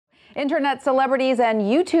Internet celebrities and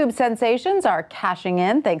YouTube sensations are cashing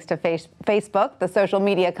in thanks to Facebook. The social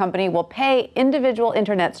media company will pay individual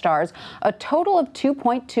internet stars a total of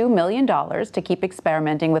 $2.2 million to keep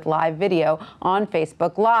experimenting with live video on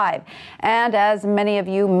Facebook Live. And as many of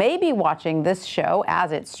you may be watching this show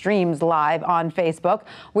as it streams live on Facebook,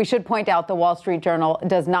 we should point out the Wall Street Journal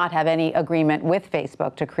does not have any agreement with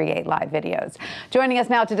Facebook to create live videos. Joining us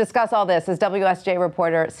now to discuss all this is WSJ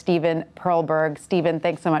reporter Stephen Perlberg. Stephen,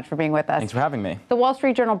 thanks so much for being with us. Thanks for having me. The Wall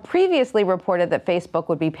Street Journal previously reported that Facebook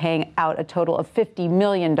would be paying out a total of $50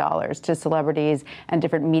 million to celebrities and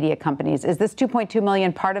different media companies. Is this $2.2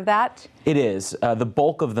 million part of that? It is. The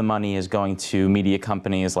bulk of the money is going to media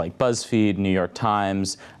companies like BuzzFeed, New York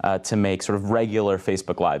Times, to make sort of regular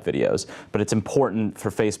Facebook Live videos. But it's important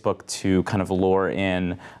for Facebook to kind of lure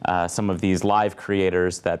in some of these live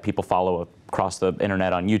creators that people follow across the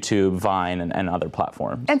internet on YouTube, Vine, and other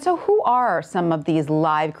platforms. And so who are some of these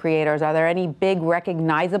live creators? Are there any big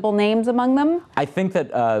recognizable names among them? I think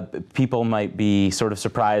that people might be sort of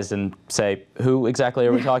surprised and say, who exactly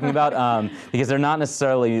are we talking about? Because they're not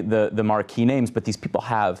necessarily the marquee names, but these people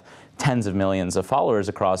have tens of millions of followers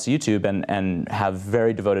across YouTube and have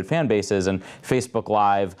very devoted fan bases. And Facebook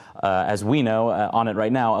Live, as we know, on it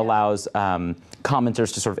right now, allows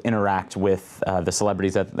commenters to sort of interact with the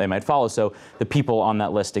celebrities that they might follow. So the people on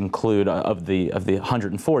that list include, of the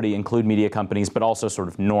 140, include media companies, but also sort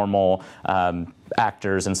of normal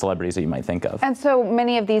actors and celebrities that you might think of. And so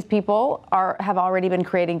many of these people have already been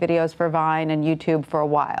creating videos for Vine and YouTube for a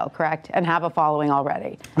while, correct? And have a following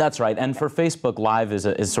already. That's right. And for Facebook, Live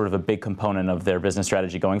is sort of a big component of their business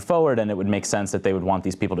strategy going forward, and it would make sense that they would want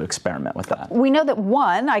these people to experiment with that. We know that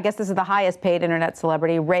I guess this is the highest paid internet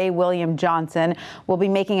celebrity, Ray William Johnson, will be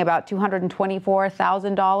making about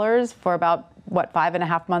 $224,000 for about, what,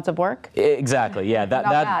 5.5 months of work? Exactly,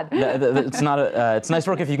 yeah. It's nice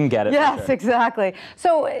work if you can get it. Yes, sure. Exactly.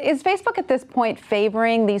 So is Facebook at this point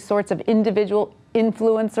favoring these sorts of individual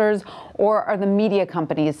influencers, or are the media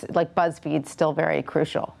companies like BuzzFeed still very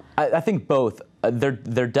crucial? I think both. They're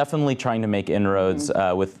definitely trying to make inroads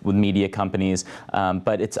with media companies,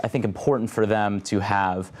 but it's, I think, important for them to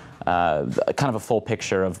have kind of a full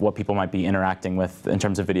picture of what people might be interacting with in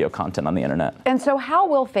terms of video content on the internet. And so how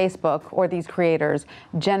will Facebook or these creators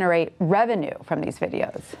generate revenue from these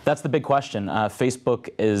videos? That's the big question. Facebook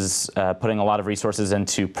is putting a lot of resources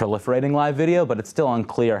into proliferating live video, but it's still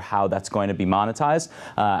unclear how that's going to be monetized.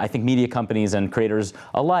 I think media companies and creators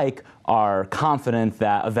alike are confident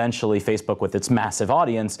that eventually Facebook, with its massive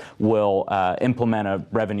audience, will implement a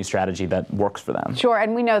revenue strategy that works for them. Sure,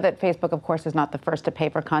 and we know that Facebook, of course, is not the first to pay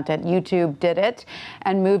for content. YouTube did it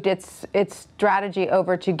and moved its strategy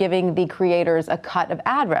over to giving the creators a cut of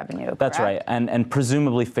ad revenue, correct? That's right, and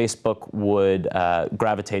presumably Facebook would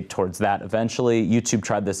gravitate towards that eventually. YouTube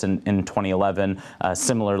tried this in 2011,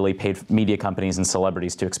 similarly paid media companies and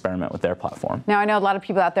celebrities to experiment with their platform. Now, I know a lot of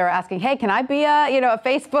people out there are asking, hey, can I be a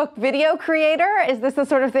Facebook video creator? Is this the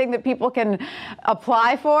sort of thing that people can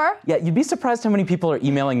apply for? Yeah, you'd be surprised how many people are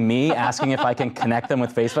emailing me asking if I can connect them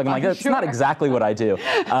with Facebook. I'm like, that's not exactly what I do.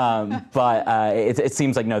 But it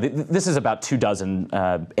seems like, no, this is about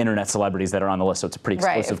 24 internet celebrities that are on the list, so it's a pretty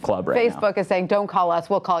exclusive club right now. Facebook is saying, don't call us,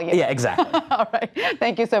 we'll call you. Yeah, exactly. All right.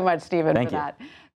 Thank you so much, Stephen, for that.